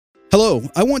Hello,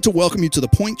 I want to welcome you to the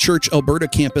Point Church Alberta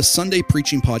Campus Sunday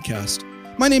Preaching Podcast.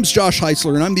 My name's Josh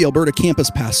Heisler, and I'm the Alberta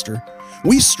Campus Pastor.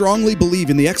 We strongly believe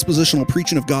in the expositional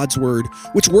preaching of God's Word,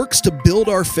 which works to build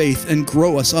our faith and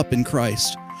grow us up in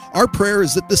Christ. Our prayer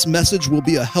is that this message will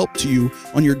be a help to you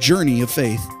on your journey of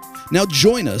faith. Now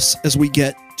join us as we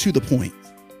get to the point.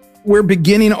 We're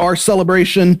beginning our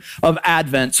celebration of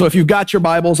Advent. So if you've got your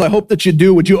Bibles, I hope that you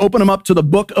do. Would you open them up to the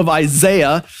book of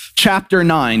Isaiah, chapter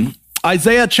 9.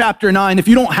 Isaiah chapter 9. If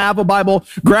you don't have a Bible,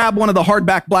 grab one of the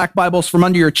hardback black Bibles from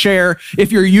under your chair.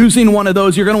 If you're using one of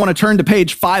those, you're going to want to turn to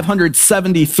page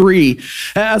 573.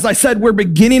 As I said, we're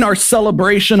beginning our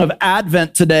celebration of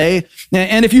Advent today.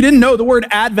 And if you didn't know, the word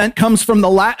Advent comes from the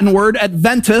Latin word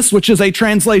adventus, which is a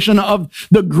translation of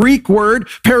the Greek word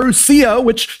parousia,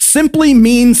 which simply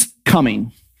means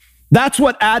coming. That's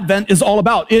what Advent is all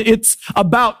about. It's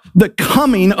about the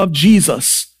coming of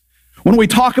Jesus. When we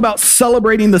talk about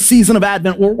celebrating the season of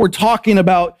Advent, what we're talking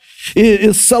about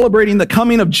is celebrating the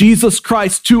coming of Jesus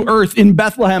Christ to earth in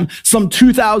Bethlehem some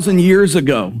 2,000 years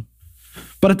ago.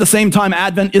 But at the same time,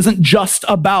 Advent isn't just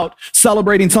about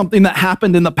celebrating something that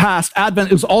happened in the past.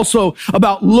 Advent is also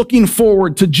about looking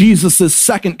forward to Jesus'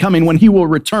 second coming when he will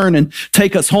return and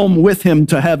take us home with him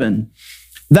to heaven.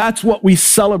 That's what we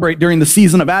celebrate during the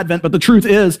season of Advent. But the truth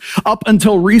is, up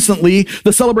until recently,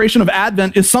 the celebration of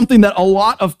Advent is something that a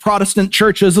lot of Protestant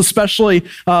churches, especially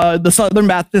the Southern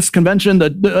Baptist Convention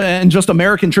and just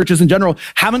American churches in general,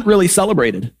 haven't really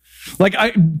celebrated.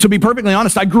 To be perfectly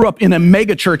honest, I grew up in a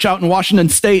mega church out in Washington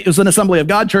State. It was an Assembly of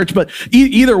God church, but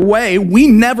either way, we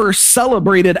never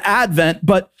celebrated Advent,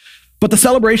 but the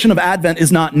celebration of Advent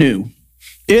is not new.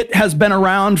 It has been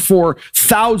around for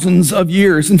thousands of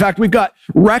years. In fact, we've got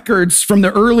records from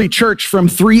the early church from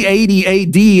 380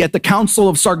 AD at the Council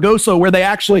of Saragossa where they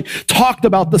actually talked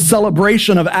about the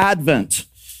celebration of Advent.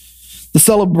 The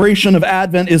celebration of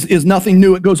Advent is nothing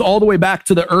new. It goes all the way back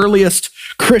to the earliest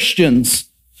Christians.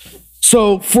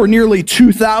 So for nearly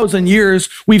 2,000 years,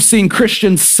 we've seen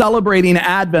Christians celebrating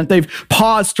Advent. They've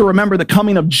paused to remember the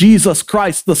coming of Jesus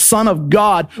Christ, the Son of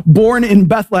God, born in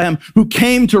Bethlehem, who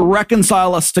came to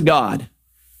reconcile us to God.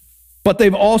 But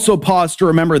they've also paused to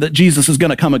remember that Jesus is going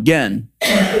to come again.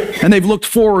 And they've looked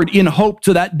forward in hope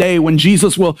to that day when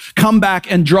Jesus will come back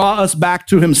and draw us back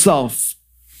to himself.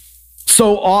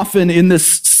 So often in this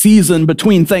season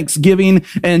between Thanksgiving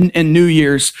and New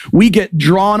Year's, we get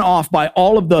drawn off by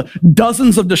all of the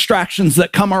dozens of distractions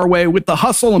that come our way with the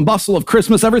hustle and bustle of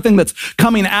Christmas, everything that's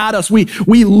coming at us. We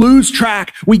lose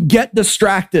track. We get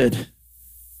distracted.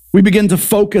 We begin to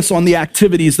focus on the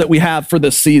activities that we have for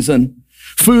this season.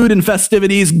 Food and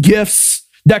festivities, gifts,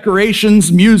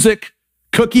 decorations, music,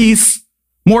 cookies,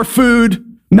 more food,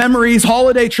 memories,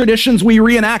 holiday traditions we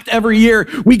reenact every year.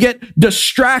 We get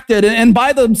distracted, and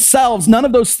by themselves, none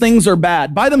of those things are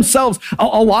bad. By themselves, a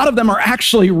lot of them are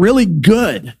actually really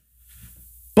good.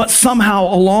 But somehow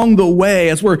along the way,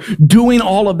 as we're doing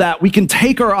all of that, we can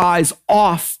take our eyes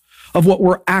off of what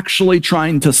we're actually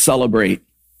trying to celebrate.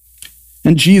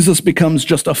 And Jesus becomes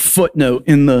just a footnote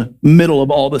in the middle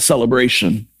of all the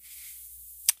celebration.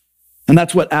 And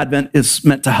that's what Advent is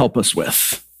meant to help us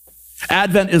with.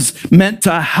 Advent is meant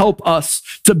to help us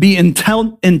to be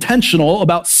intentional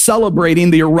about celebrating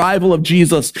the arrival of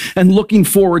Jesus and looking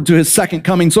forward to his second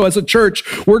coming. So as a church,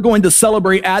 we're going to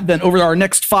celebrate Advent over our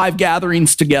next 5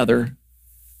 gatherings together.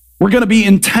 We're going to be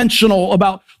intentional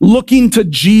about looking to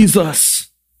Jesus.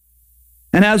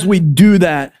 And as we do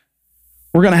that,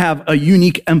 we're going to have a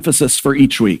unique emphasis for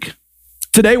each week.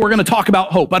 Today, we're going to talk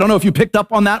about hope. I don't know if you picked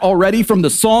up on that already from the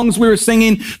songs we were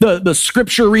singing, the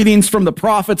scripture readings from the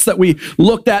prophets that we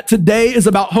looked at. Today is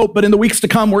about hope, but in the weeks to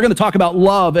come, we're going to talk about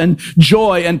love and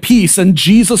joy and peace and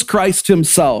Jesus Christ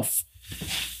himself.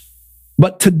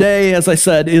 But today, as I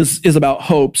said, is about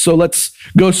hope. So let's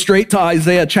go straight to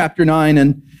Isaiah chapter 9.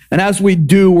 And as we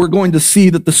do, we're going to see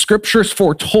that the scriptures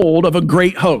foretold of a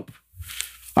great hope.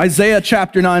 Isaiah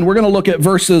chapter 9, we're going to look at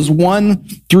verses 1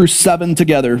 through 7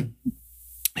 together.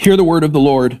 Hear the word of the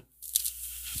Lord.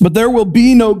 But there will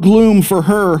be no gloom for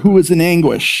her who is in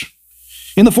anguish.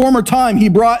 In the former time, he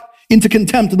brought into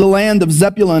contempt the land of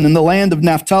Zebulun and the land of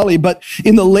Naphtali, but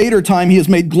in the later time, he has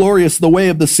made glorious the way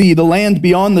of the sea, the land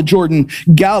beyond the Jordan,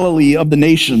 Galilee of the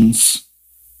nations.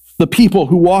 The people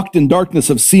who walked in darkness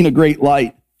have seen a great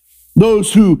light.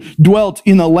 Those who dwelt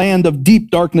in a land of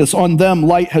deep darkness, on them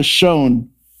light has shone.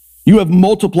 You have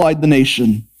multiplied the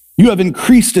nation. You have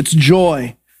increased its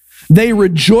joy. They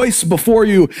rejoice before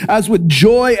you as with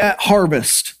joy at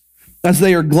harvest, as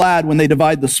they are glad when they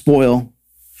divide the spoil.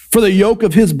 For the yoke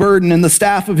of his burden and the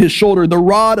staff of his shoulder, the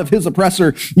rod of his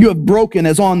oppressor, you have broken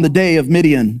as on the day of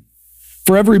Midian.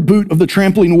 For every boot of the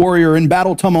trampling warrior in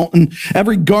battle tumult and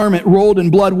every garment rolled in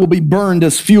blood will be burned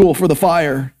as fuel for the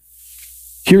fire.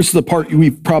 Here's the part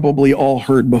we've probably all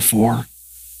heard before.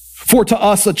 For to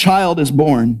us a child is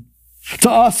born. To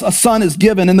us a son is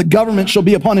given, and the government shall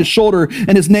be upon his shoulder,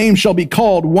 and his name shall be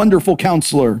called Wonderful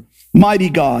Counselor, Mighty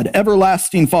God,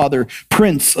 Everlasting Father,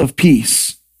 Prince of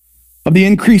Peace. Of the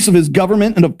increase of his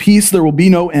government and of peace there will be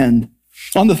no end.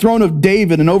 On the throne of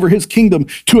David and over his kingdom,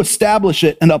 to establish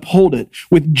it and uphold it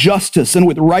with justice and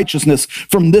with righteousness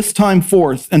from this time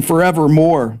forth and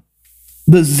forevermore.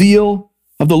 The zeal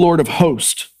of the Lord of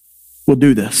hosts will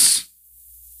do this.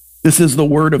 This is the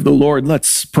word of the Lord.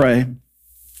 Let's pray.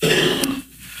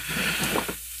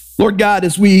 Lord God,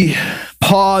 as we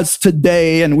pause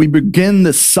today and we begin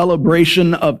this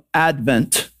celebration of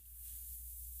Advent,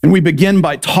 and we begin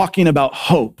by talking about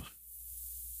hope,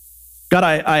 God,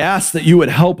 I ask that you would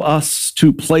help us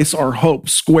to place our hope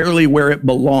squarely where it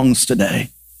belongs today.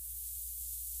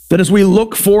 That as we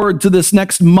look forward to this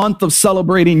next month of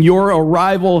celebrating your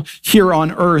arrival here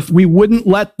on earth, we wouldn't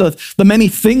let the many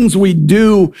things we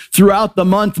do throughout the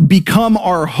month become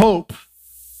our hope.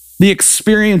 The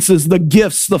experiences, the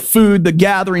gifts, the food, the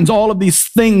gatherings, all of these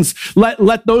things,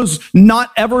 let those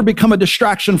not ever become a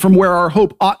distraction from where our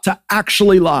hope ought to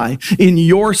actually lie, in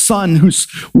your Son who's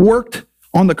worked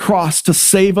on the cross to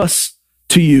save us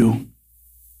to you.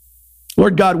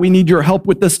 Lord God, we need your help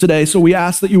with this today, so we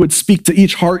ask that you would speak to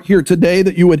each heart here today,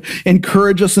 that you would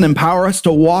encourage us and empower us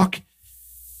to walk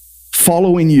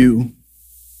following you.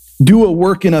 Do a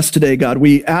work in us today, God.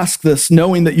 We ask this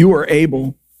knowing that you are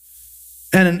able.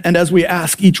 And as we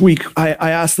ask each week, I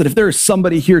ask that if there is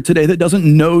somebody here today that doesn't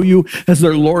know you as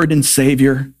their Lord and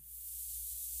Savior,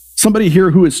 somebody here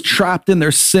who is trapped in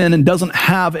their sin and doesn't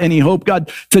have any hope,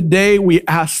 God, today we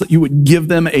ask that you would give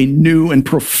them a new and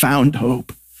profound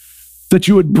hope, that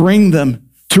you would bring them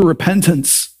to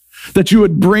repentance, that you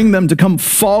would bring them to come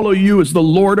follow you as the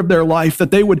Lord of their life, that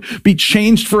they would be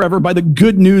changed forever by the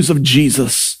good news of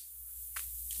Jesus.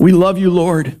 We love you,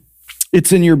 Lord.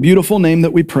 It's in your beautiful name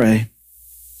that we pray.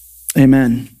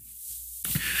 Amen.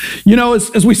 You know,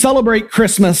 as we celebrate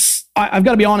Christmas, I've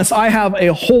got to be honest, I have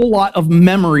a whole lot of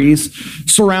memories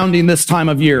surrounding this time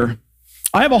of year.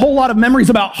 I have a whole lot of memories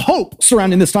about hope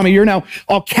surrounding this time of year. Now,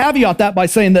 I'll caveat that by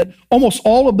saying that almost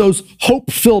all of those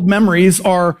hope-filled memories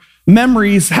are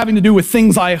memories having to do with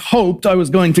things I hoped I was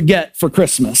going to get for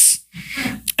Christmas.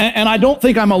 And I don't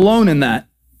think I'm alone in that.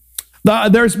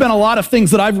 There's been a lot of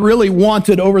things that I've really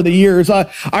wanted over the years.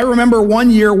 I remember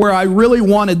one year where I really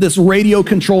wanted this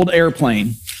radio-controlled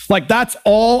airplane. Like, that's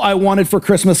all I wanted for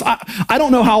Christmas. I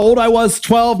don't know how old I was,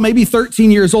 12, maybe 13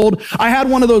 years old. I had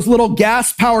one of those little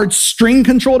but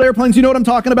string-controlled airplanes. You know what I'm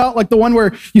talking about? Like the one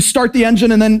where you start the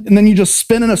engine and then you just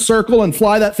spin in a circle and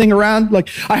fly that thing around. Like,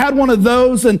 I had one of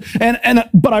those,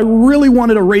 but I really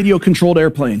wanted a radio-controlled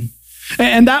airplane.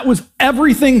 And that was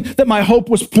everything that my hope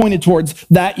was pointed towards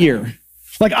that year.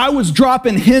 Like, I was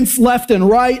dropping hints left and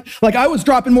right. Like, I was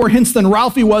dropping more hints than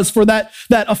Ralphie was for that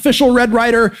official Red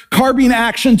Ryder carbine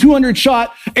action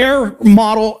 200-shot air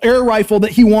rifle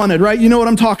that he wanted, right? You know what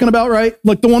I'm talking about, right?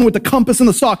 Like the one with the compass and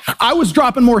the stock. I was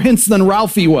dropping more hints than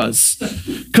Ralphie was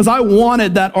because I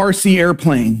wanted that RC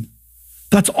airplane.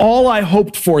 That's all I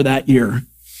hoped for that year.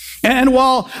 And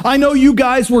while I know you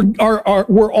guys were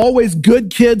always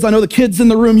good kids, I know the kids in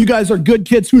the room, you guys are good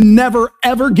kids who never,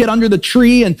 ever get under the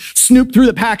tree and snoop through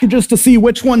the packages to see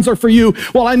which ones are for you.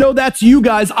 Well, I know that's you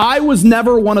guys. I was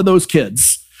never one of those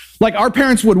kids. Like, our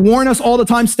parents would warn us all the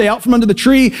time, stay out from under the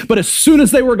tree. But as soon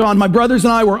as they were gone, my brothers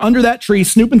and I were under that tree,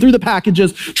 snooping through the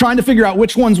packages, trying to figure out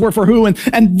which ones were for who.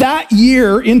 And that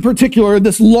year in particular,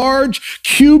 this large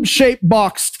cube-shaped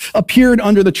box appeared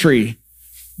under the tree.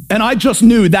 And I just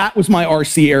knew that was my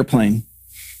RC airplane.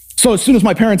 So as soon as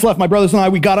my parents left, my brothers and I,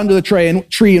 we got under the tree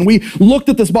and we looked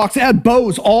at this box. It had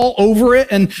bows all over it.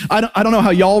 And I don't know how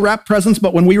y'all wrap presents,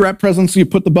 but when we wrap presents, you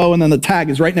put the bow and then the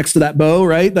tag is right next to that bow,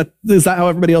 right? Is that how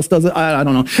everybody else does it? I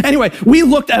don't know. Anyway, we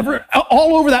looked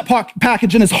all over that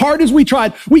package, and as hard as we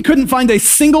tried, we couldn't find a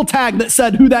single tag that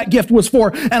said who that gift was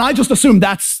for. And I just assumed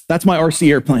that's my RC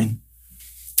airplane.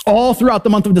 All throughout the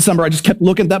month of December, I just kept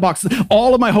looking at that box.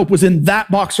 All of my hope was in that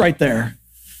box right there.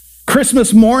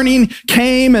 Christmas morning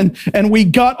came and we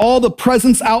got all the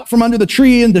presents out from under the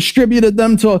tree and distributed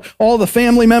them to all the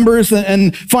family members.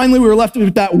 And finally, we were left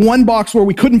with that one box where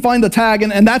we couldn't find the tag.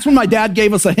 And that's when my dad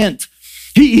gave us a hint.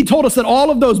 He told us that all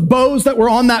of those bows that were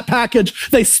on that package,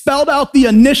 they spelled out the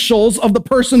initials of the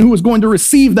person who was going to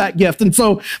receive that gift. And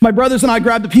so my brothers and I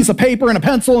grabbed a piece of paper and a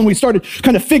pencil and we started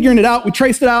kind of figuring it out. We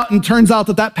traced it out, and it turns out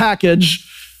that package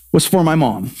was for my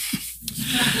mom.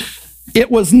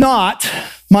 It was not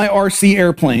my RC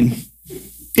airplane.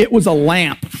 it was a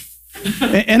lamp.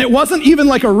 And it wasn't even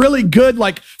like a really good,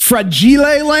 like,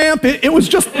 fragile lamp. It was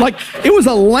just like, it was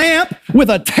a lamp with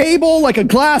a table, like a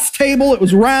glass table. It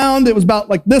was round. It was about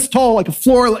like this tall, like a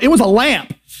floor. It was a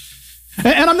lamp.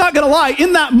 And I'm not going to lie,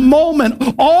 in that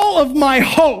moment, all of my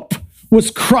hope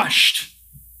was crushed.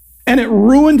 And it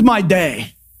ruined my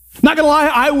day. Not going to lie,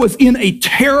 I was in a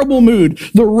terrible mood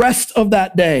the rest of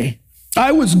that day.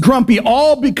 I was grumpy,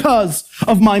 all because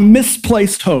of my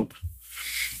misplaced hope.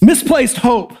 Misplaced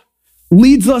hope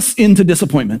leads us into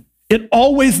disappointment. It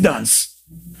always does.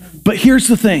 But here's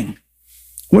the thing.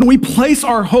 When we place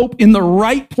our hope in the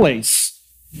right place,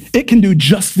 it can do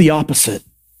just the opposite.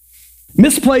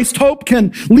 Misplaced hope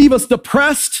can leave us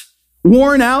depressed,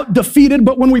 worn out, defeated,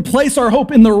 but when we place our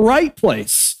hope in the right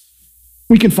place,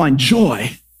 we can find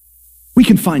joy. We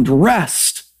can find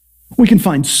rest. We can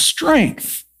find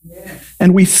strength.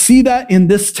 And we see that in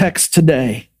this text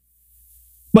today.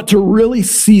 But to really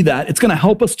see that, it's going to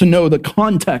help us to know the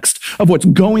context of what's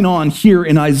going on here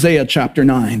in Isaiah chapter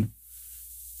 9.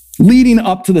 Leading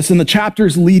up to this, in the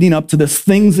chapters leading up to this,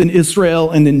 things in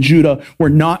Israel and in Judah were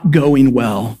not going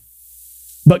well.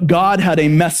 But God had a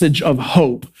message of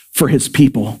hope for his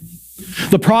people.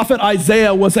 The prophet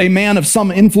Isaiah was a man of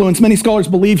some influence. Many scholars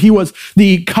believe he was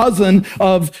the cousin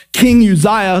of King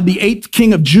Uzziah, the 8th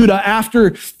king of Judah,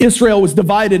 after Israel was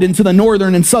divided into the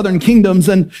northern and southern kingdoms.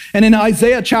 And in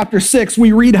Isaiah chapter 6,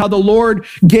 we read how the Lord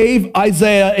gave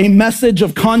Isaiah a message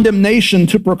of condemnation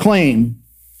to proclaim.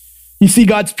 You see,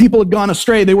 God's people had gone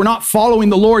astray. They were not following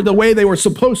the Lord the way they were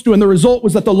supposed to, and the result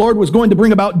was that the Lord was going to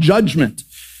bring about judgment.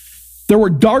 There were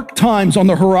dark times on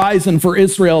the horizon for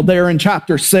Israel there in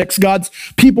chapter 6. God's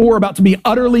people were about to be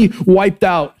utterly wiped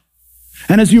out.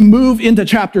 And as you move into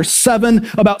chapter 7,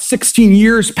 about 16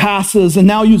 years passes, and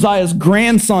now Uzziah's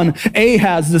grandson,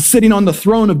 Ahaz, is sitting on the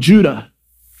throne of Judah.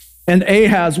 And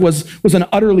Ahaz was an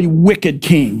utterly wicked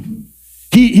king.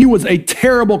 He was a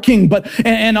terrible king,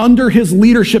 and under his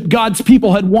leadership, God's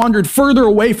people had wandered further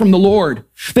away from the Lord.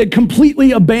 They'd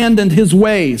completely abandoned his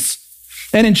ways.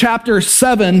 And in chapter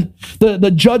 7,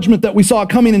 the judgment that we saw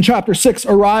coming in chapter 6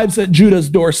 arrives at Judah's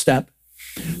doorstep.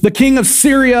 The king of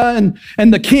Syria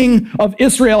and the king of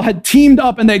Israel had teamed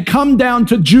up, and they'd come down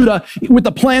to Judah with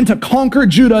the plan to conquer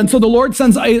Judah. And so the Lord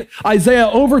sends Isaiah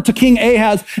over to King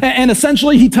Ahaz, and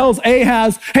essentially he tells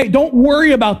Ahaz, hey, don't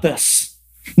worry about this.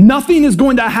 Nothing is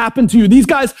going to happen to you. These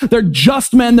guys, they're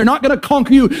just men. They're not going to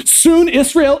conquer you. Soon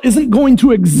Israel isn't going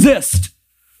to exist.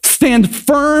 Stand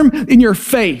firm in your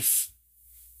faith.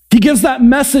 He gives that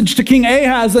message to King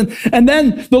Ahaz, and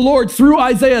then the Lord, through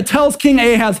Isaiah, tells King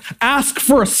Ahaz, ask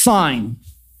for a sign.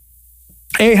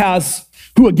 Ahaz,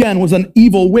 who again was an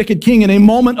evil, wicked king in a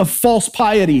moment of false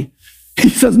piety, he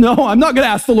says, no, I'm not going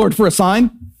to ask the Lord for a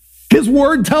sign. His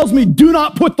word tells me, do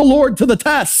not put the Lord to the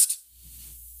test.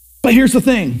 But here's the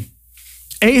thing.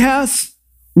 Ahaz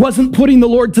wasn't putting the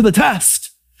Lord to the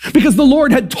test because the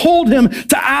Lord had told him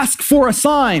to ask for a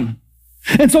sign.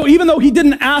 And so even though he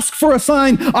didn't ask for a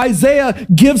sign, Isaiah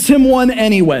gives him one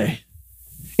anyway.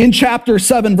 In chapter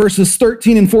 7, verses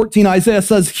 13 and 14, Isaiah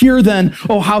says, hear then,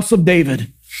 O house of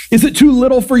David, is it too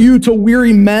little for you to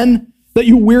weary men, that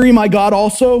you weary my God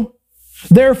also?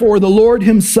 Therefore, the Lord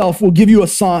himself will give you a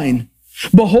sign.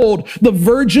 Behold, the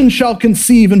virgin shall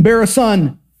conceive and bear a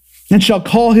son, and shall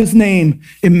call his name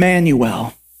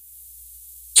Emmanuel.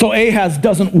 So Ahaz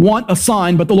doesn't want a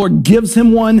sign, but the Lord gives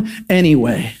him one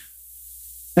anyway.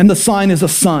 And the sign is a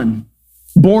son,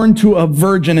 born to a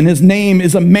virgin, and his name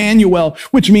is Emmanuel,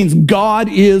 which means God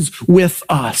is with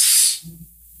us.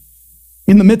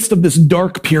 In the midst of this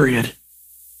dark period,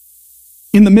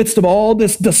 in the midst of all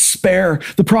this despair,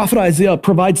 the prophet Isaiah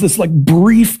provides this like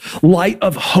brief light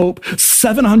of hope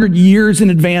 700 years in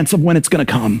advance of when it's going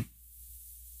to come.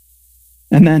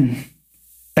 And then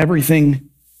everything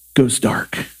goes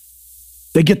dark.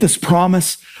 They get this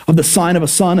promise of the sign of a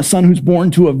son who's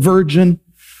born to a virgin,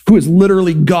 who is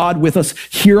literally God with us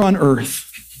here on earth,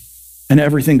 and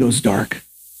everything goes dark.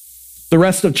 The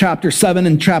rest of chapter 7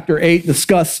 and chapter 8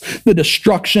 discuss the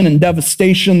destruction and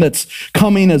devastation that's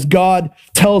coming as God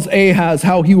tells Ahaz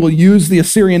how he will use the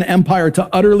Assyrian Empire to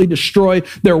utterly destroy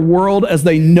their world as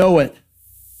they know it.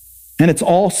 And it's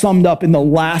all summed up in the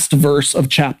last verse of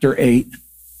chapter 8.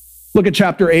 Look at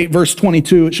chapter 8, verse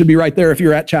 22. It should be right there if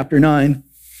you're at chapter 9.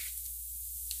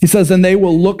 He says, and they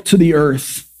will look to the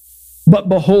earth, but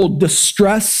behold,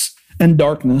 distress and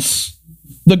darkness,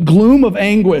 the gloom of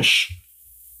anguish,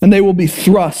 and they will be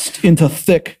thrust into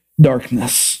thick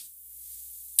darkness.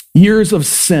 Years of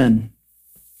sin,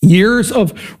 years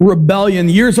of rebellion,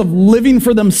 years of living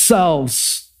for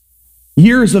themselves,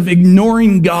 years of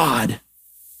ignoring God.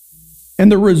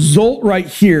 And the result right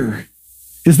here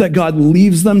is that God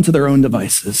leaves them to their own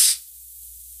devices.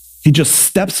 He just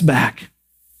steps back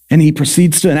and he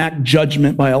proceeds to enact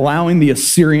judgment by allowing the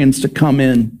Assyrians to come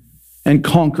in and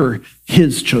conquer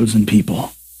his chosen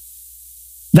people.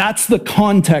 That's the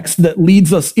context that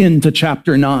leads us into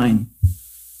chapter 9.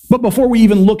 But before we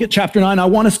even look at chapter 9, I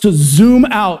want us to zoom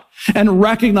out and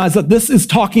recognize that this is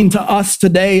talking to us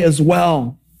today as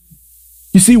well.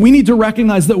 You see, we need to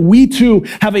recognize that we too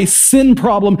have a sin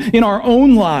problem in our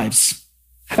own lives.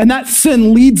 And that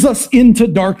sin leads us into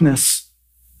darkness.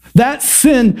 That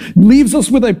sin leaves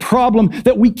us with a problem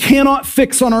that we cannot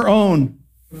fix on our own.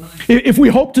 If we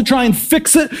hope to try and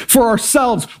fix it for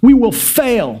ourselves, we will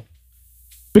fail.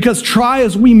 Because try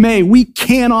as we may, we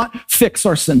cannot fix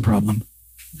our sin problem.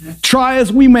 Try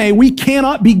as we may, we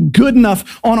cannot be good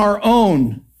enough on our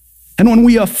own. And when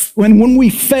we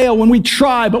fail, when we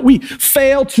try, but we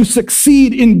fail to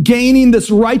succeed in gaining this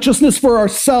righteousness for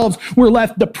ourselves, we're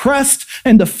left depressed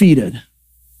and defeated.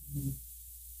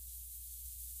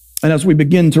 And as we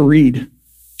begin to read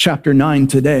chapter 9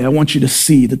 today, I want you to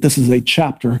see that this is a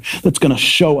chapter that's going to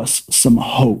show us some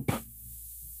hope.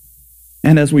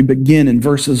 And as we begin in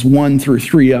verses 1 through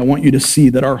 3, I want you to see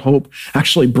that our hope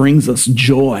actually brings us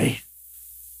joy.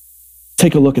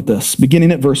 Take a look at this,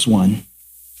 beginning at verse 1.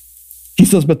 He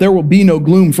says, "But there will be no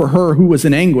gloom for her who was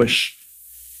in anguish.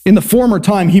 In the former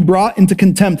time, he brought into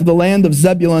contempt the land of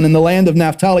Zebulun and the land of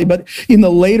Naphtali, but in the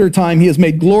later time, he has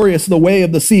made glorious the way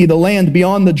of the sea, the land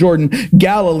beyond the Jordan,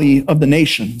 Galilee of the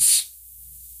nations."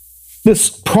 This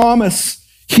promise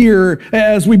here,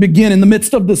 as we begin in the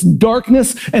midst of this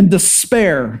darkness and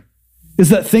despair, is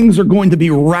that things are going to be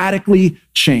radically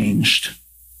changed.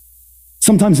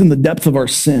 Sometimes in the depth of our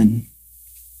sin,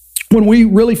 when we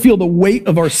really feel the weight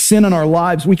of our sin in our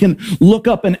lives, we can look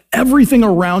up and everything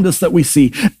around us that we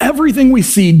see, everything we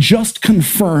see just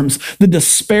confirms the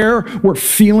despair we're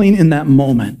feeling in that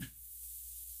moment.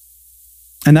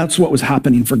 And that's what was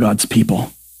happening for God's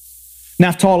people.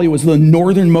 Naphtali was the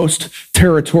northernmost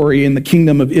territory in the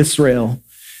kingdom of Israel.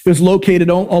 It was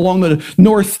located along the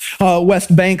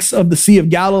northwest banks of the Sea of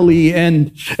Galilee,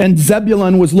 and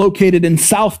Zebulun was located in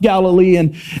South Galilee.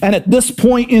 And at this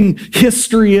point in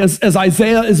history, as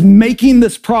Isaiah is making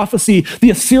this prophecy,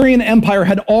 the Assyrian Empire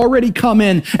had already come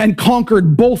in and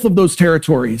conquered both of those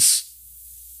territories.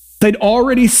 They'd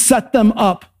already set them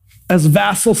up as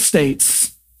vassal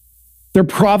states. They're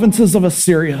provinces of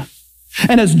Assyria.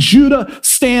 And as Judah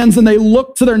stands and they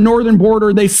look to their northern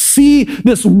border, they see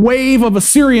this wave of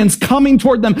Assyrians coming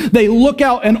toward them. They look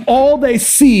out and all they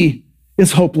see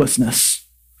is hopelessness.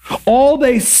 All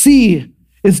they see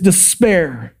is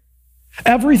despair.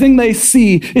 Everything they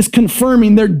see is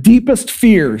confirming their deepest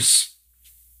fears.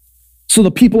 So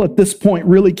the people at this point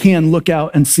really can look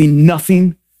out and see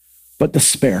nothing but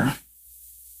despair.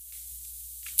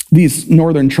 These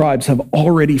northern tribes have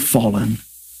already fallen.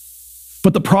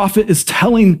 But the prophet is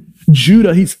telling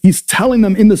Judah, he's telling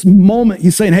them in this moment,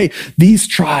 he's saying, hey, these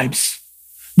tribes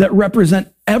that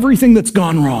represent everything that's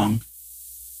gone wrong,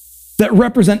 that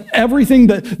represent everything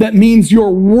that means your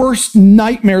worst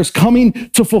nightmares coming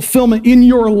to fulfillment in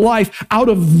your life, out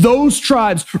of those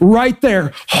tribes right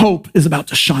there, hope is about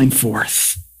to shine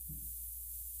forth.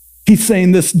 He's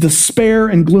saying this despair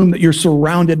and gloom that you're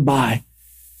surrounded by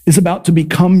is about to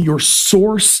become your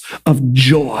source of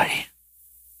joy.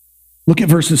 Look at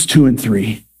verses 2 and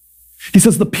 3. He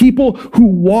says, the people who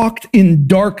walked in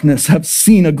darkness have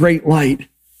seen a great light.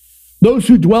 Those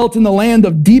who dwelt in the land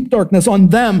of deep darkness, on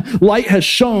them light has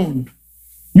shone.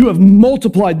 You have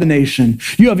multiplied the nation.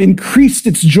 You have increased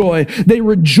its joy. They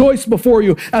rejoice before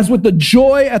you as with the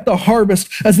joy at the harvest,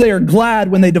 as they are glad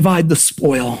when they divide the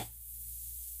spoil.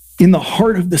 In the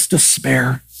heart of this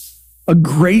despair, a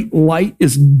great light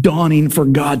is dawning for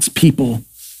God's people,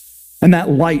 and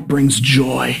that light brings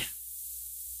joy.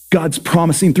 God's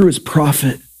promising through his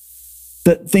prophet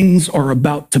that things are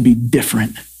about to be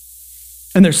different.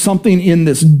 And there's something in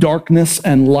this darkness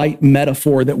and light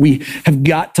metaphor that we have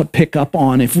got to pick up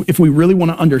on if we really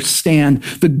want to understand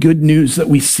the good news that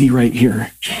we see right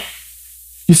here.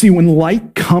 You see, when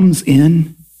light comes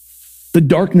in, the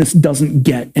darkness doesn't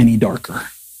get any darker.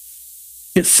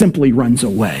 It simply runs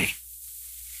away.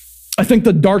 I think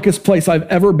the darkest place I've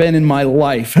ever been in my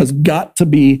life has got to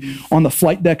be on the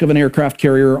flight deck of an aircraft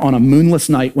carrier on a moonless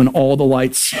night when all the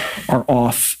lights are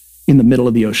off in the middle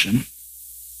of the ocean.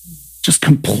 Just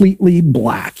completely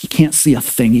black. You can't see a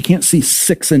thing. You can't see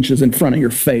 6 inches in front of your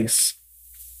face.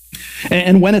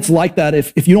 And when it's like that,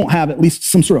 if you don't have at least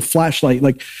some sort of flashlight,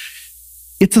 like,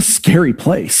 it's a scary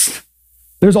place.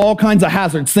 There's all kinds of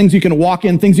hazards, things you can walk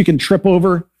in, things you can trip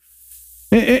over.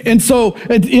 And so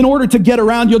in order to get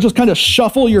around, you'll just kind of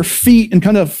shuffle your feet and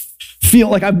kind of feel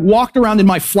like I've walked around in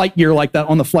my flight gear like that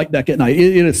on the flight deck at night.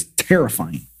 It is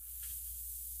terrifying.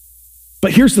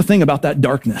 But here's the thing about that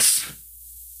darkness.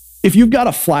 If you've got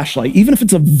a flashlight, even if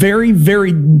it's a very,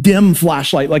 very dim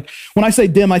flashlight, like when I say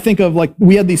dim, I think of like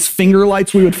we had these finger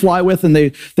lights we would fly with, and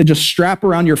they just strap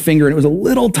around your finger, and it was a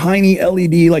little tiny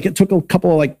LED, like it took a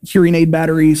couple of like hearing aid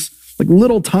batteries, like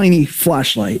little tiny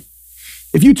flashlight.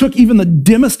 If you took even the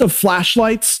dimmest of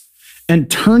flashlights and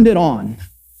turned it on,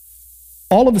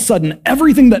 all of a sudden,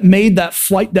 everything that made that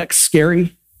flight deck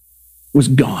scary was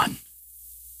gone.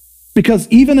 Because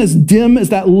even as dim as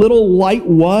that little light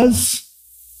was,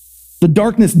 the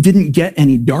darkness didn't get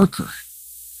any darker.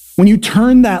 When you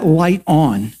turn that light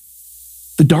on,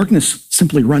 the darkness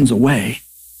simply runs away.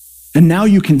 And now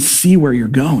you can see where you're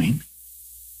going.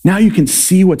 Now you can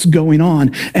see what's going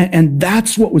on. And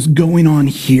that's what was going on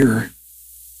here.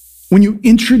 When you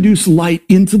introduce light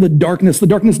into the darkness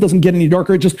doesn't get any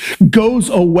darker. It just goes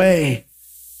away.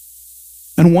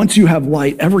 And once you have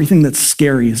light, everything that's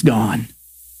scary is gone.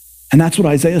 And that's what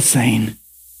Isaiah's saying.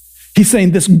 He's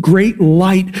saying this great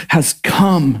light has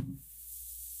come,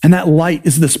 and that light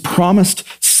is this promised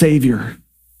Savior,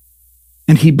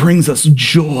 and he brings us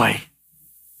joy.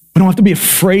 We don't have to be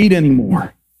afraid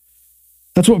anymore.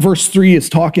 That's what verse 3 is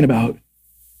talking about.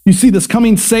 You see, this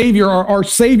coming Savior, our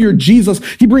Savior, Jesus,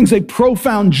 he brings a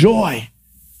profound joy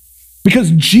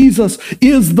because Jesus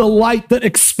is the light that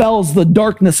expels the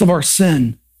darkness of our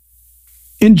sin.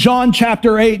 In John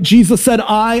chapter 8, Jesus said,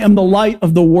 "I am the light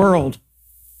of the world.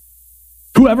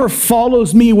 Whoever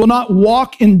follows me will not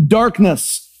walk in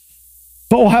darkness,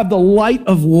 but will have the light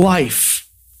of life."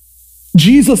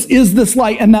 Jesus is this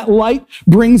light, and that light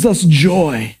brings us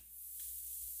joy.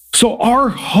 So our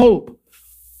hope,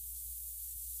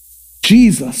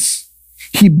 Jesus,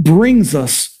 he brings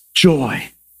us joy.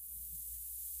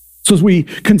 So as we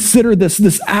consider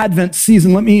this Advent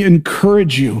season, let me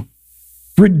encourage you,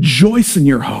 rejoice in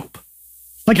your hope.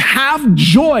 Like, have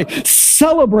joy,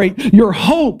 celebrate your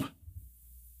hope.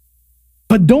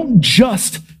 But don't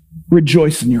just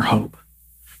rejoice in your hope,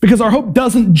 because our hope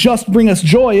doesn't just bring us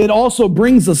joy, it also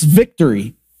brings us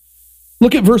victory.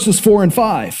 Look at verses 4 and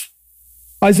 5.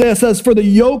 Isaiah says, "For the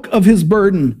yoke of his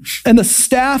burden and the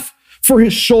staff for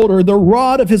his shoulder, the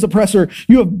rod of his oppressor,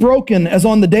 you have broken as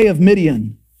on the day of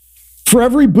Midian. For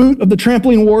every boot of the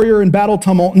trampling warrior in battle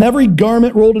tumult and every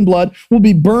garment rolled in blood will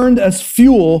be burned as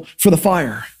fuel for the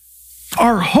fire."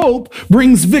 Our hope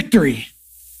brings victory.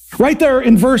 Right there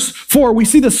in verse 4, we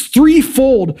see this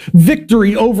threefold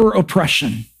victory over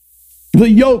oppression. The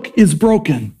yoke is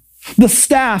broken. The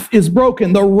staff is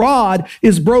broken. The rod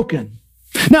is broken.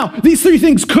 Now, these three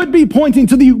things could be pointing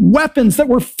to the weapons that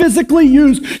were physically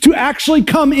used to actually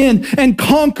come in and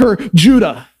conquer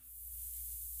Judah.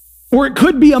 Or it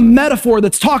could be a metaphor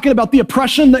that's talking about the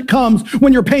oppression that comes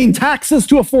when you're paying taxes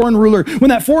to a foreign ruler, when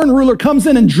that foreign ruler comes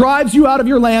in and drives you out of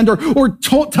your land or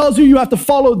tells you have to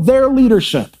follow their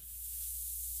leadership.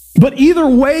 But either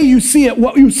way you see it,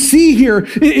 what you see here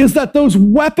is that those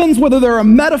weapons, whether they're a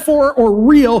metaphor or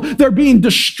real, they're being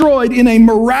destroyed in a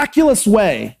miraculous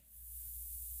way,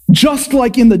 just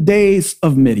like in the days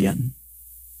of Midian.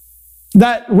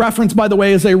 That reference, by the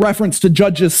way, is a reference to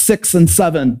Judges 6 and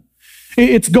 7.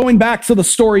 It's going back to the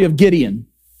story of Gideon.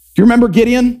 Do you remember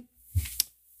Gideon?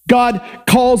 God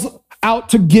calls out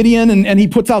to Gideon and he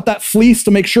puts out that fleece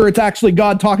to make sure it's actually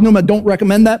God talking to him. I don't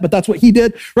recommend that, but that's what he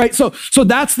did, right? So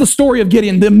that's the story of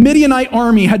Gideon. The Midianite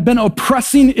army had been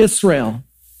oppressing Israel.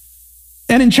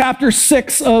 And in chapter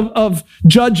 6 of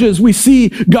Judges, we see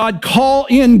God call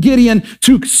in Gideon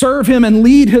to serve him and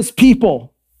lead his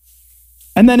people.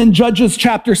 And then in Judges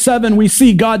chapter 7, we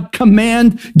see God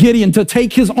command Gideon to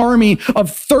take his army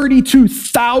of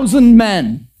 32,000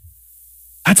 men.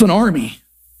 That's an army.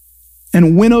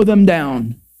 And winnow them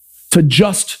down to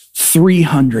just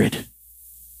 300.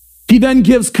 He then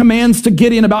gives commands to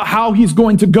Gideon about how he's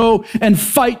going to go and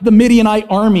fight the Midianite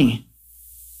army.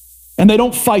 And they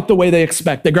don't fight the way they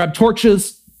expect. They grab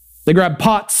torches, they grab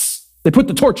pots, they put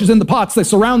the torches in the pots, they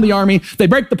surround the army, they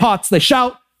break the pots, they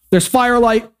shout, there's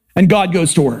firelight, and God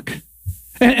goes to work.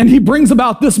 And he brings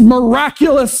about this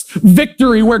miraculous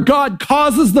victory where God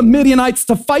causes the Midianites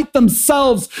to fight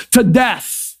themselves to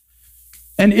death.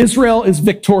 And Israel is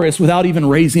victorious without even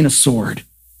raising a sword.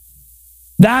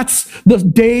 That's the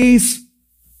days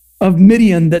of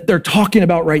Midian that they're talking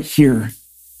about right here.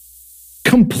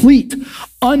 Complete,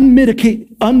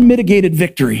 unmitigated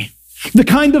victory. The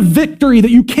kind of victory that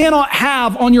you cannot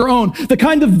have on your own. The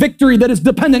kind of victory that is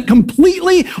dependent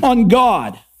completely on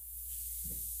God.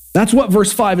 That's what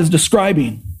verse 5 is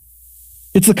describing.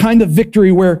 It's the kind of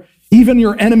victory where Even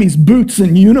your enemy's boots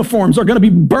and uniforms are going to be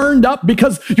burned up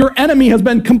because your enemy has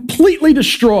been completely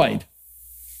destroyed.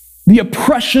 The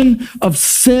oppression of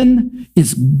sin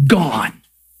is gone.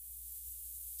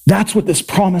 That's what this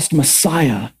promised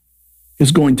Messiah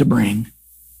is going to bring.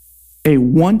 A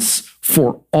once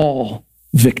for all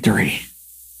victory.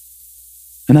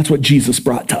 And that's what Jesus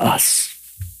brought to us.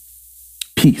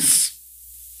 Peace.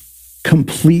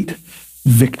 Complete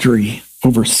victory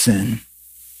over sin.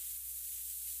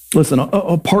 Listen,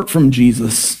 apart from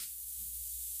Jesus,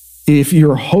 if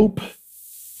your hope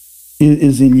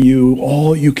is in you,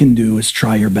 all you can do is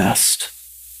try your best.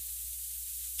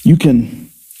 You can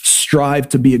strive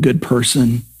to be a good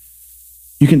person.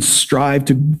 You can strive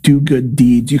to do good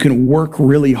deeds. You can work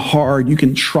really hard. You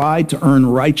can try to earn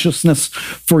righteousness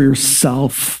for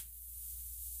yourself.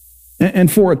 And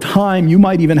for a time, you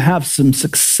might even have some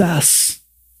success.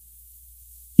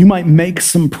 You might make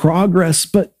some progress,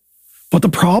 but the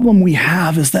problem we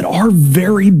have is that our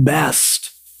very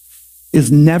best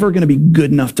is never going to be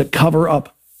good enough to cover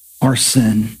up our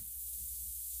sin.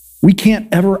 We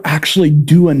can't ever actually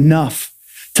do enough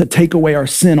to take away our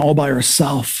sin all by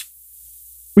ourselves.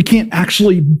 We can't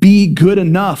actually be good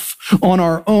enough on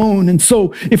our own. And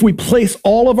so if we place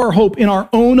all of our hope in our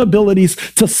own abilities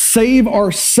to save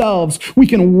ourselves, we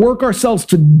can work ourselves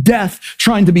to death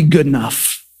trying to be good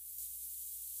enough.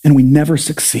 And we never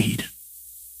succeed.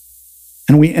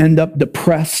 And we end up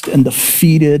depressed and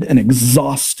defeated and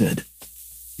exhausted.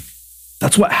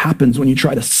 That's what happens when you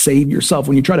try to save yourself,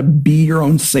 when you try to be your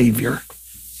own savior.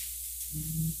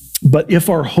 But if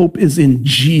our hope is in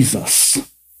Jesus,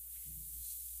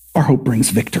 our hope brings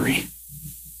victory.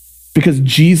 Because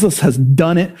Jesus has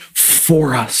done it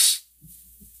for us.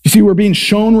 You see, we're being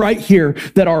shown right here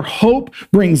that our hope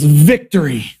brings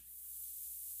victory.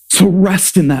 So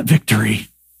rest in that victory.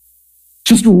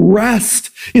 Just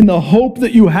rest in the hope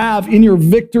that you have in your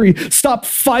victory. Stop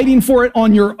fighting for it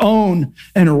on your own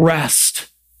and rest.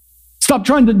 Stop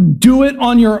trying to do it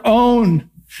on your own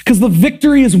because the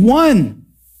victory is won.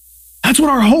 That's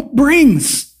what our hope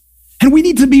brings. And we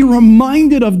need to be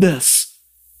reminded of this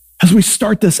as we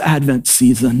start this Advent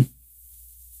season.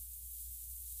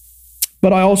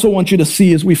 But I also want you to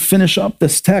see as we finish up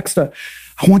this text, I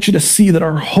want you to see that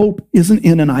our hope isn't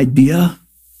in an idea.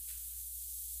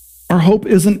 Our hope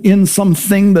isn't in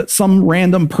something that some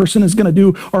random person is going to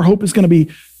do. Our hope is going to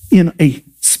be in a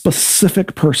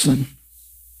specific person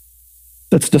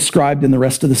that's described in the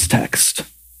rest of this text.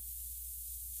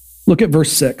 Look at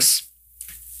verse 6.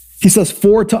 He says,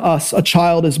 "For to us a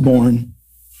child is born,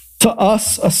 to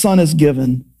us a son is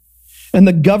given, and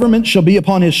the government shall be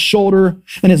upon his shoulder,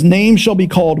 and his name shall be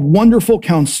called Wonderful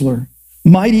Counselor,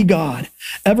 Mighty God,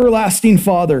 Everlasting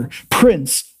Father,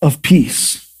 Prince of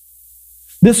Peace."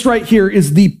 This right here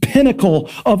is the pinnacle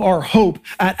of our hope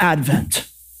at Advent.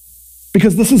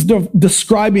 Because this is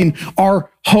describing our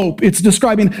hope. It's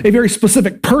describing a very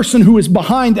specific person who is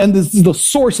behind, and this is the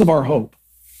source of our hope.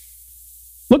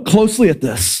 Look closely at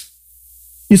this.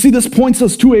 You see, this points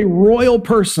us to a royal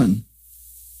person,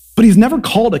 but he's never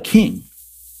called a king.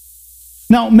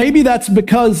 Now, maybe that's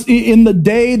because in the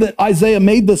day that Isaiah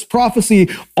made this prophecy,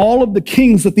 all of the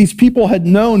kings that these people had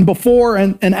known before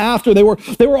and after, they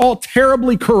were all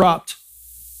terribly corrupt.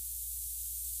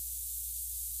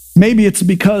 Maybe it's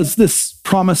because this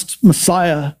promised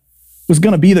Messiah was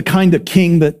going to be the kind of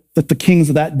king that the kings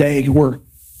of that day were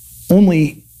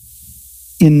only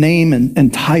in name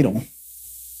and title.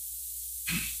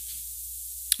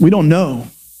 We don't know.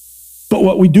 But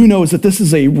what we do know is that this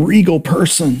is a regal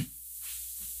person.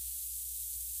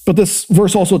 But this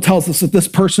verse also tells us that this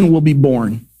person will be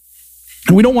born.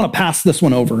 And we don't want to pass this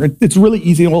one over. It's really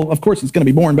easy. Well, of course he's going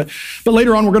to be born, but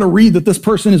later on we're going to read that this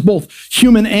person is both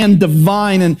human and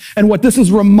divine. And what this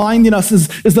is reminding us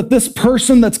is that this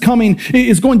person that's coming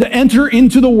is going to enter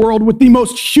into the world with the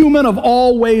most human of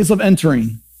all ways of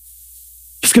entering.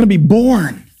 He's going to be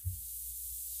born.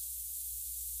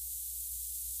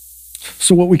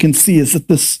 So what we can see is that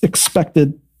this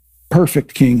expected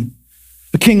perfect king,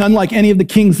 a king unlike any of the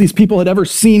kings these people had ever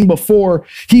seen before,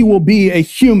 he will be a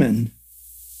human,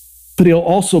 but he'll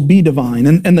also be divine.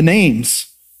 And the names,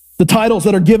 the titles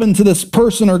that are given to this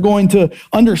person are going to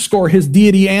underscore his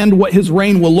deity and what his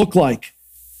reign will look like.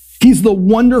 He's the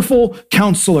Wonderful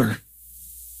Counselor.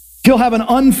 He'll have an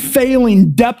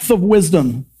unfailing depth of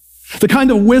wisdom, the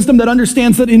kind of wisdom that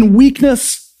understands that in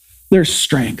weakness, there's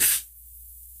strength.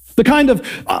 The kind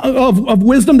of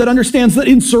wisdom that understands that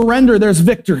in surrender, there's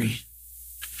victory.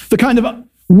 The kind of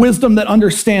wisdom that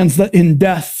understands that in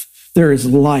death, there is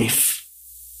life.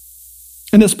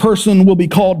 And this person will be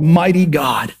called Mighty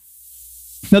God.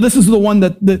 Now, this is the one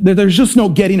that there's just no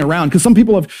getting around, because some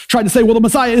people have tried to say, well, the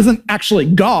Messiah isn't actually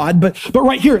God, but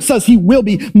right here it says he will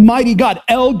be mighty God,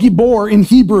 El Gibor in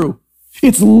Hebrew.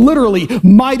 It's literally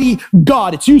mighty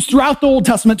God. It's used throughout the Old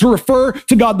Testament to refer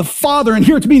to God the Father, and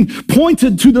here it's being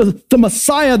pointed to the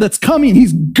Messiah that's coming.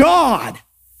 He's God.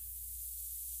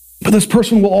 But this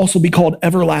person will also be called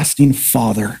Everlasting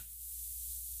Father.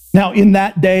 Now, in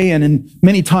that day and in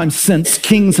many times since,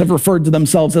 kings have referred to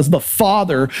themselves as the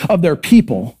father of their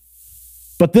people.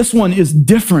 But this one is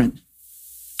different,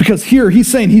 because here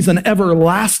he's saying he's an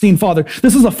everlasting father.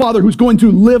 This is a father who's going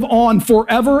to live on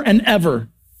forever and ever.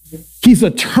 He's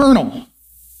eternal.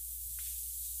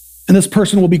 And this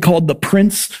person will be called the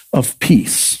Prince of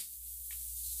Peace.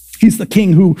 He's the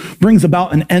king who brings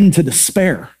about an end to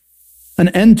despair, an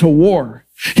end to war.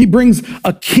 He brings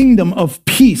a kingdom of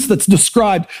peace that's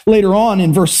described later on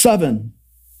in verse 7.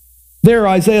 There,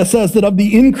 Isaiah says that of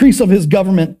the increase of his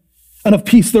government and of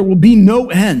peace, there will be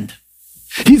no end.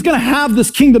 He's going to have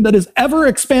this kingdom that is ever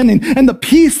expanding, and the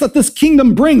peace that this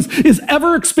kingdom brings is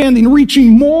ever expanding, reaching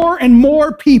more and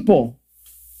more people.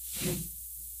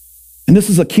 And this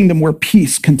is a kingdom where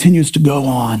peace continues to go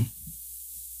on.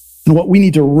 And what we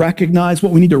need to recognize,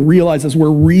 what we need to realize as we're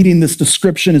reading this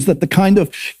description, is that the kind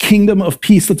of kingdom of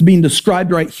peace that's being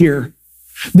described right here,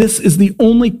 this is the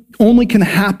only can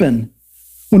happen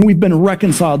when we've been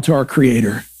reconciled to our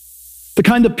Creator. The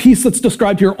kind of peace that's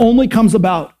described here only comes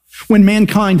about when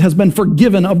mankind has been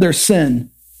forgiven of their sin.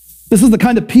 This is the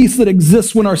kind of peace that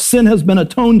exists when our sin has been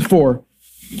atoned for,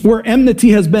 where enmity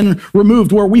has been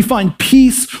removed, where we find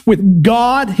peace with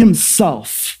God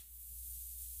himself.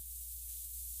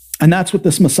 And that's what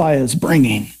this Messiah is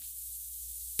bringing,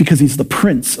 because he's the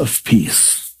Prince of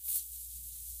Peace.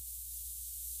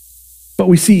 But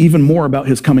we see even more about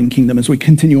his coming kingdom as we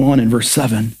continue on in verse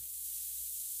 7.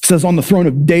 It says, on the throne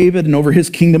of David and over his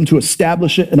kingdom, to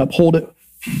establish it and uphold it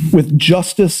with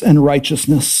justice and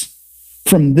righteousness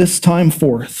from this time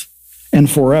forth and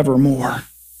forevermore.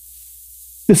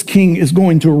 This king is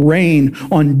going to reign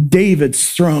on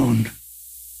David's throne,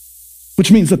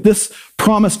 which means that this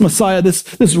promised Messiah,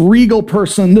 this regal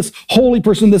person, this holy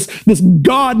person, this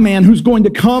God-man who's going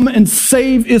to come and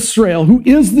save Israel, who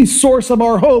is the source of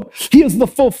our hope, he is the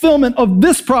fulfillment of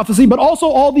this prophecy, but also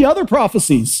all the other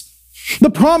prophecies.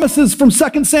 The promises from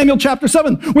 2 Samuel chapter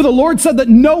 7, where the Lord said that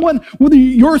no one with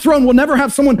your throne will never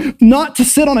have someone not to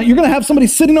sit on it. You're going to have somebody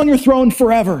sitting on your throne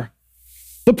forever.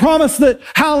 The promise that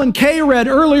Hal and Kay read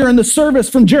earlier in the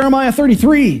service from Jeremiah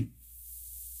 33.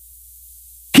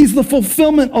 He's the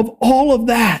fulfillment of all of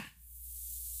that.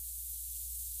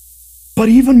 But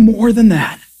even more than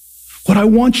that, what I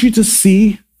want you to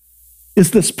see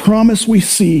is this promise we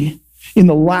see in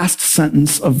the last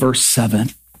sentence of verse 7.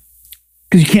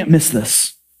 Because you can't miss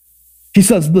this. He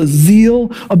says, the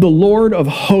zeal of the Lord of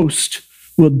hosts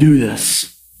will do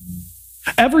this.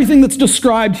 Everything that's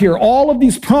described here, all of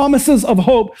these promises of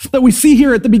hope that we see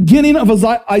here at the beginning of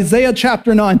Isaiah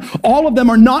chapter 9, all of them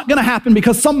are not going to happen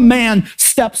because some man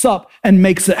steps up and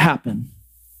makes it happen.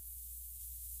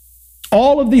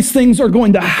 All of these things are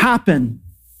going to happen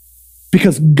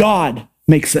because God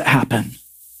makes it happen.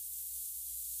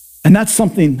 And that's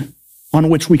something on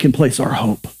which we can place our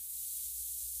hope.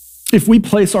 If we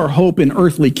place our hope in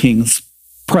earthly kings,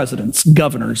 presidents,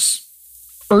 governors,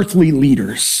 earthly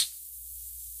leaders,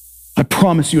 I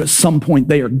promise you at some point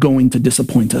they are going to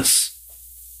disappoint us.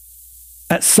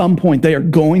 At some point they are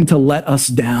going to let us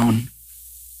down.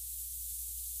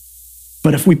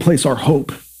 But if we place our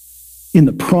hope in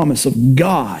the promise of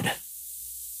God,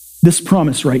 this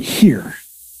promise right here,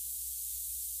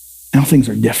 now things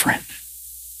are different.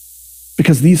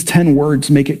 Because these 10 words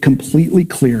make it completely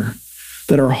clear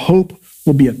that our hope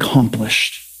will be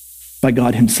accomplished by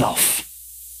God himself.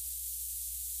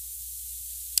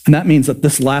 And that means that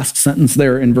this last sentence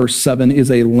there in verse 7 is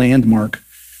a landmark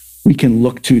we can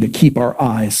look to keep our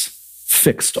eyes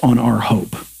fixed on our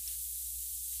hope.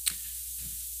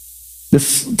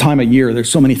 This time of year,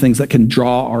 there's so many things that can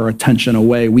draw our attention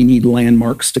away. We need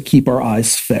landmarks to keep our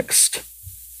eyes fixed.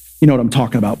 You know what I'm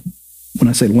talking about when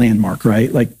I say landmark,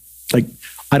 right? Like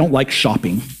I don't like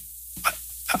shopping.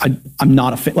 I'm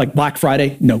not a fan. Like Black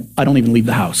Friday, no, I don't even leave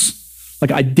the house.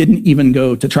 Like I didn't even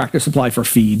go to Tractor Supply for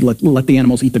feed. Let the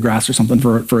animals eat the grass or something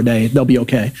for a day. They'll be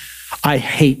okay. I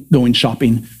hate going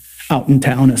shopping out in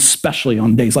town, especially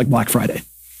on days like Black Friday.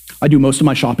 I do most of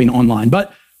my shopping online.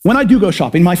 But when I do go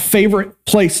shopping, my favorite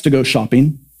place to go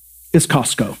shopping is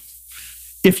Costco.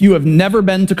 If you have never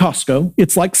been to Costco,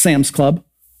 it's like Sam's Club,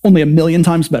 only 1,000,000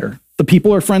 times better. The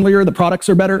people are friendlier, the products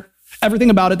are better. Everything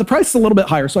about it, the price is a little bit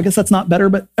higher, so I guess that's not better,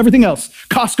 but everything else,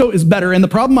 Costco is better. And the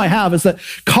problem I have is that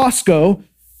Costco,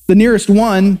 The nearest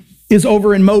one is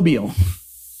over in Mobile.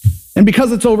 And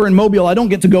because it's over in Mobile, I don't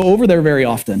get to go over there very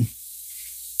often.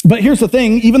 But here's the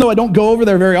thing, even though I don't go over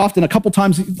there very often, a couple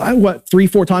times,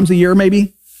 3-4 times a year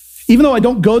maybe, even though I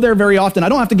don't go there very often, I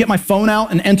don't have to get my phone out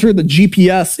and enter the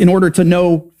GPS in order to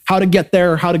know how to get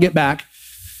there, how to get back.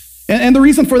 And the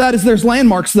reason for that is there's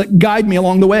landmarks that guide me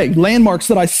along the way, landmarks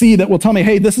that I see that will tell me,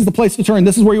 hey, this is the place to turn,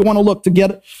 this is where you want to look to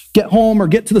get home or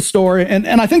get to the store. And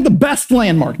I think the best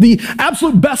landmark, the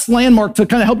absolute best landmark to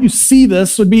kind of help you see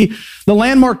this would be the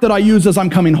landmark that I use as I'm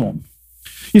coming home.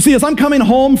 You see, as I'm coming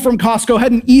home from Costco,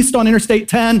 heading east on Interstate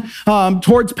 10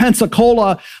 towards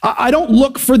Pensacola, I don't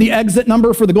look for the exit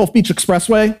number for the Gulf Beach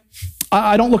Expressway.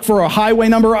 I don't look for a highway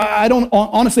number.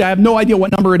 Honestly, I have no idea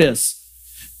what number it is.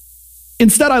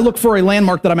 Instead, I look for a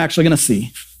landmark that I'm actually going to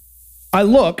see. I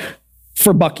look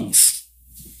for Buc-ee's.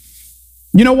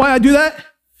 You know why I do that?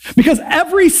 Because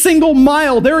every single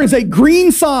mile, there is a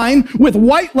green sign with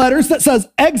white letters that says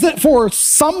exit for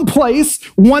someplace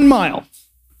 1 mile.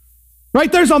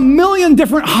 Right? There's a million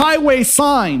different highway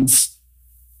signs.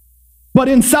 But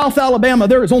in South Alabama,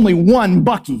 there is only one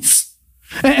Buc-ee's.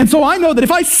 And so I know that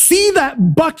if I see that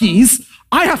Buc-ee's,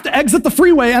 I have to exit the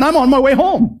freeway and I'm on my way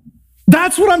home.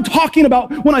 That's what I'm talking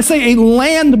about when I say a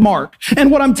landmark.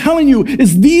 And what I'm telling you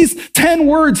is these 10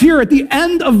 words here at the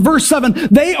end of verse 7,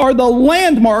 they are the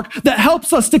landmark that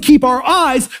helps us to keep our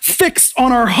eyes fixed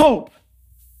on our hope.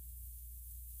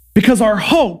 Because our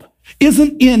hope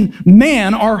isn't in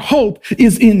man, our hope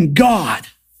is in God.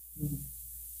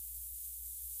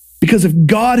 Because if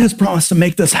God has promised to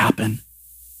make this happen,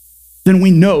 then we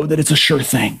know that it's a sure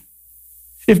thing.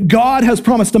 If God has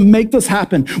promised to make this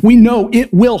happen, we know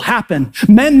it will happen.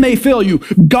 Men may fail you,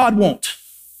 God won't.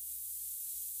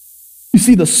 You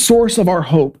see, the source of our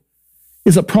hope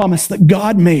is a promise that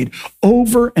God made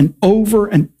over and over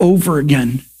and over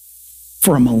again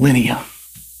for a millennia.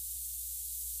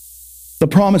 The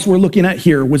promise we're looking at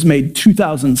here was made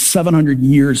 2,700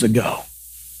 years ago.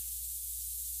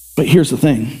 But here's the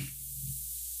thing.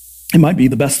 It might be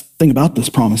the best thing about this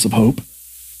promise of hope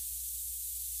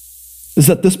is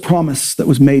that this promise that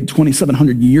was made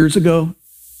 2,700 years ago,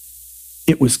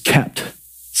 it was kept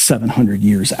 700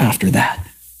 years after that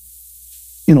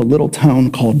in a little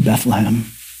town called Bethlehem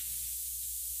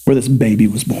where this baby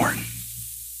was born.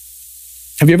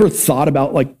 Have you ever thought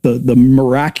about like the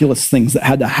miraculous things that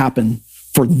had to happen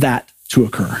for that to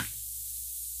occur?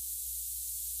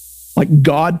 Like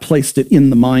God placed it in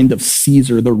the mind of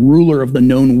Caesar, the ruler of the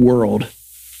known world,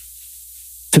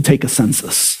 to take a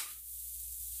census.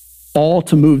 All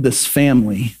to move this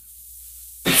family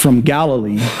from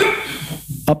Galilee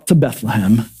up to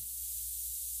Bethlehem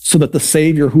so that the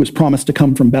Savior who was promised to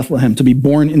come from Bethlehem, to be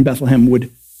born in Bethlehem,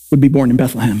 would be born in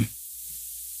Bethlehem.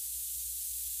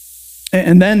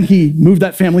 And then he moved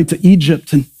that family to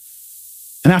Egypt. And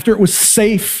after it was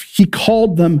safe, he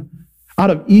called them out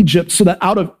of Egypt so that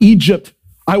out of Egypt,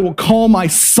 I will call my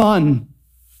son.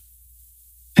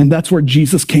 And that's where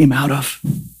Jesus came out of.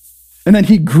 And then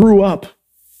he grew up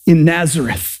in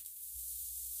Nazareth,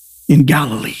 in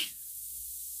Galilee.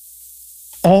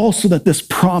 All so that this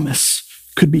promise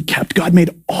could be kept. God made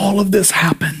all of this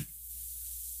happen.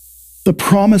 The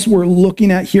promise we're looking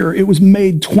at here, it was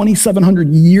made 2,700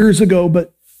 years ago,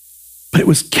 but it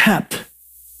was kept.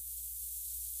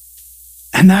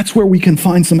 And that's where we can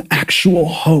find some actual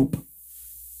hope.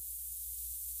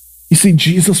 You see,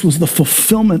 Jesus was the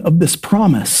fulfillment of this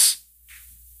promise.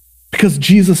 Because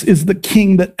Jesus is the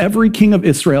king that every king of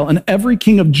Israel and every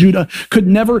king of Judah could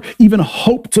never even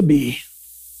hope to be.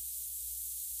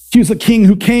 He was a king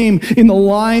who came in the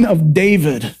line of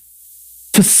David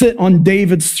to sit on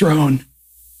David's throne.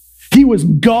 He was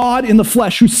God in the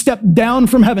flesh who stepped down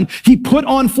from heaven. He put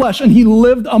on flesh and he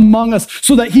lived among us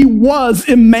so that he was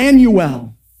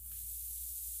Emmanuel.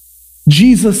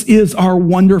 Jesus is our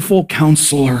wonderful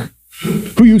counselor,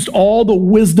 who used all the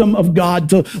wisdom of God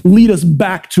to lead us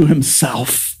back to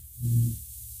himself.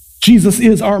 Jesus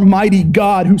is our mighty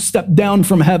God who stepped down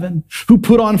from heaven, who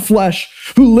put on flesh,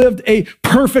 who lived a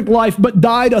perfect life but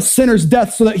died a sinner's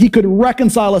death so that he could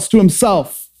reconcile us to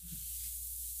himself.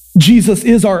 Jesus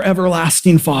is our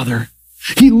everlasting Father.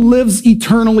 He lives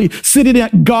eternally, sitting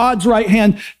at God's right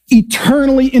hand,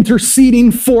 eternally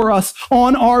interceding for us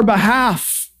on our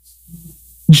behalf.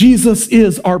 Jesus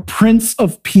is our Prince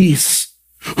of Peace,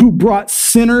 who brought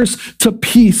sinners to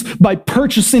peace by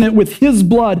purchasing it with his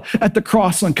blood at the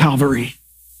cross on Calvary.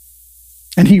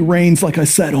 And he reigns, like I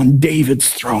said, on David's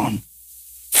throne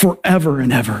forever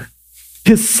and ever.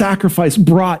 His sacrifice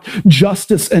brought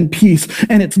justice and peace,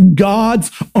 and it's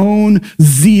God's own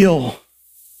zeal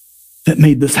that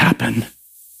made this happen.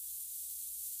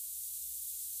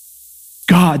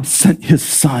 God sent his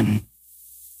son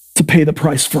to pay the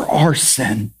price for our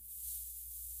sin.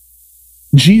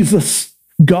 Jesus,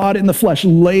 God in the flesh,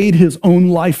 laid his own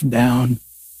life down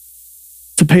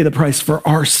to pay the price for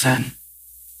our sin.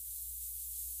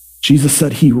 Jesus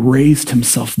said he raised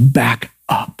himself back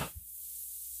up.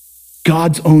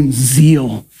 God's own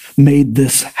zeal made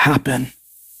this happen.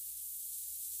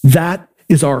 That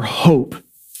is our hope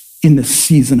in this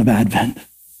season of Advent.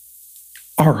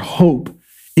 Our hope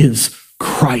is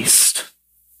Christ.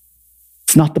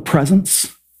 It's not the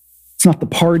presents. It's not the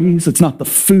parties. It's not the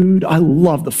food. I'm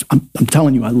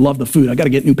telling you, I love the food. I got to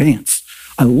get new pants.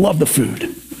 I love the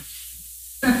food.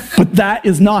 But that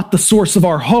is not the source of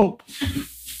our hope.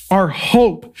 Our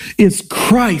hope is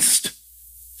Christ.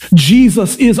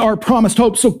 Jesus is our promised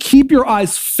hope. So keep your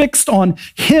eyes fixed on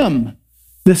him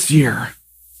this year.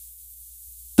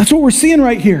 That's what we're seeing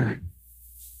right here.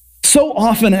 So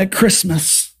often at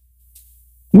Christmas,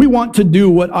 we want to do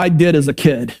what I did as a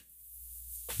kid.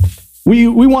 We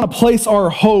want to place our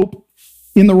hope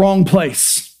in the wrong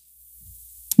place.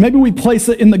 Maybe we place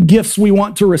it in the gifts we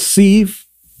want to receive.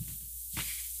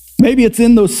 Maybe it's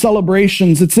in those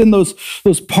celebrations. It's in those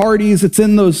parties. It's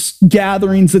in those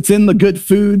gatherings. It's in the good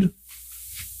food.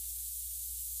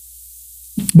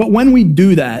 But when we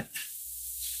do that,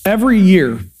 every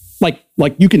year,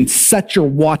 like you can set your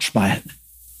watch by it.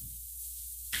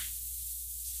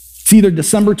 It's either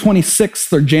December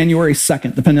 26th or January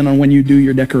 2nd, depending on when you do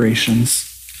your decorations.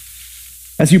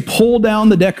 As you pull down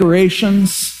the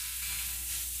decorations,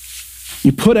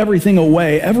 you put everything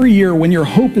away. Every year when your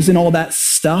hope is in all that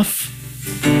stuff,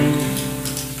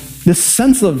 this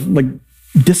sense of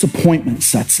disappointment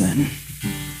sets in.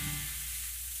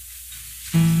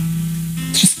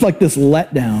 It's just like this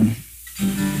letdown.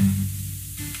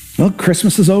 Well,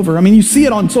 Christmas is over. I mean, you see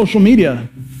it on social media.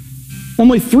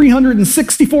 Only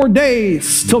 364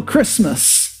 days till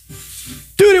Christmas.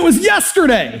 Dude, it was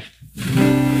yesterday.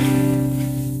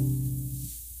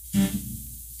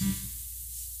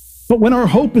 But when our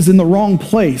hope is in the wrong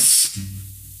place,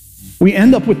 we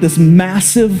end up with this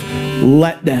massive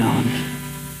letdown.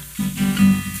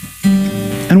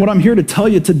 And what I'm here to tell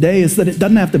you today is that it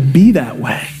doesn't have to be that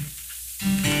way.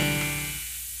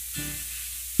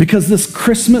 Because this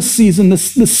Christmas season,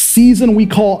 this season we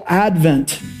call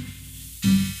Advent,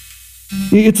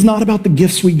 it's not about the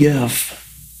gifts we give.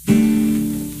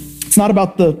 It's not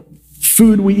about the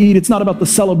food we eat. It's not about the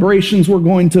celebrations we're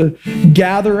going to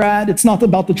gather at. It's not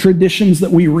about the traditions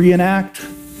that we reenact.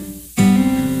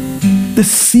 This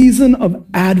season of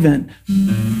Advent,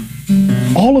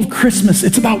 all of Christmas,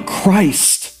 it's about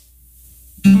Christ.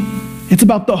 It's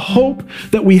about the hope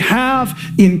that we have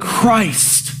in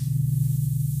Christ.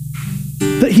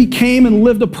 That he came and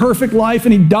lived a perfect life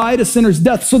and he died a sinner's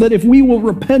death so that if we will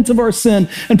repent of our sin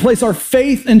and place our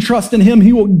faith and trust in him,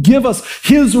 he will give us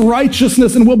his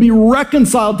righteousness and we'll be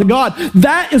reconciled to God.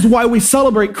 That is why we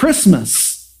celebrate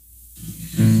Christmas.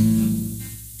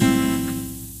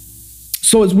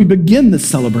 So as we begin this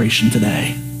celebration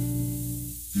today,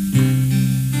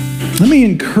 let me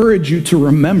encourage you to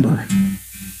remember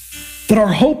that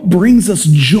our hope brings us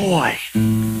joy.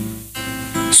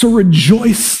 So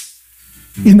rejoice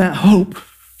in that hope.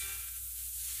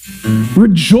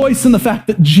 Rejoice in the fact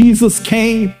that Jesus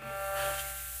came,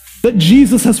 that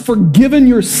Jesus has forgiven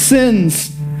your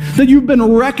sins, that you've been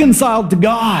reconciled to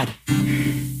God.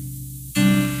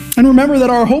 And remember that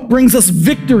our hope brings us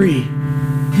victory,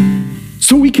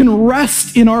 so we can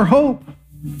rest in our hope.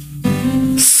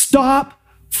 Stop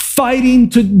fighting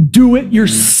to do it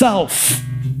yourself.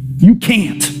 You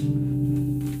can't.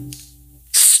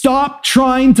 Stop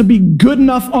trying to be good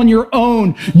enough on your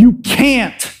own. You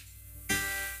can't.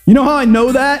 You know how I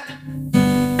know that?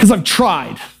 Because I've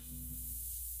tried.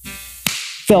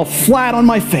 Fell flat on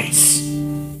my face.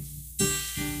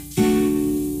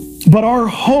 But our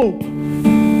hope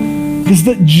is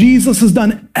that Jesus has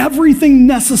done everything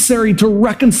necessary to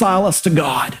reconcile us to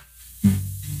God.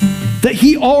 That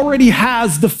he already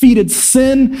has defeated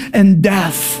sin and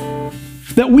death.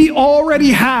 That we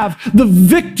already have the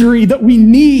victory that we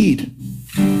need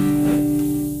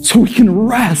so we can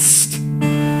rest.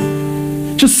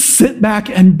 Just sit back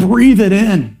and breathe it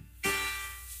in.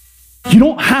 You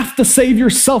don't have to save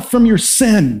yourself from your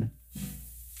sin.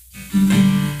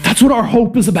 That's what our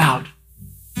hope is about.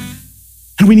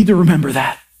 And we need to remember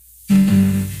that.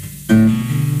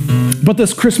 But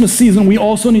this Christmas season, we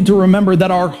also need to remember that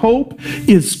our hope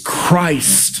is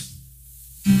Christ.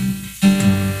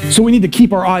 So we need to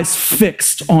keep our eyes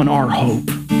fixed on our hope,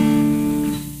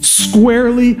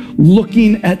 squarely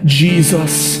looking at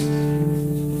Jesus.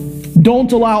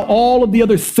 Don't allow all of the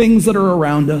other things that are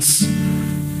around us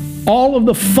all of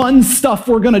the fun stuff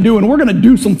we're going to do, and we're going to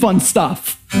do some fun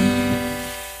stuff,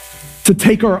 to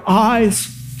take our eyes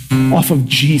off of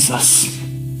Jesus,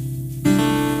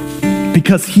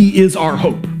 because he is our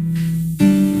hope.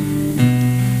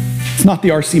 It's not the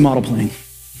RC model plane.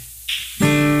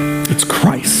 It's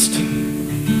Christ.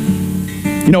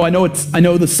 You know, I know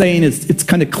the saying is, it's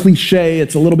kind of cliche,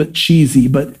 it's a little bit cheesy,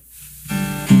 but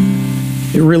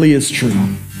it really is true.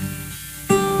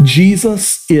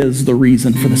 Jesus is the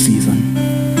reason for the season.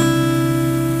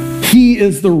 He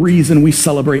is the reason we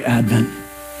celebrate Advent.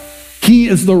 He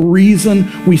is the reason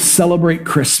we celebrate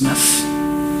Christmas.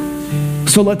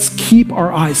 So let's keep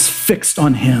our eyes fixed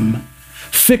on him,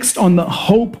 fixed on the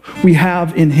hope we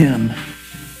have in him,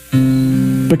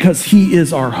 because he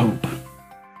is our hope.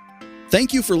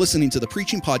 Thank you for listening to the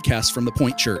preaching podcast from The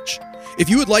Point Church. If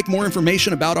you would like more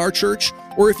information about our church,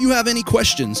 or if you have any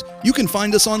questions, you can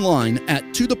find us online at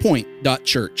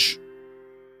tothepoint.church.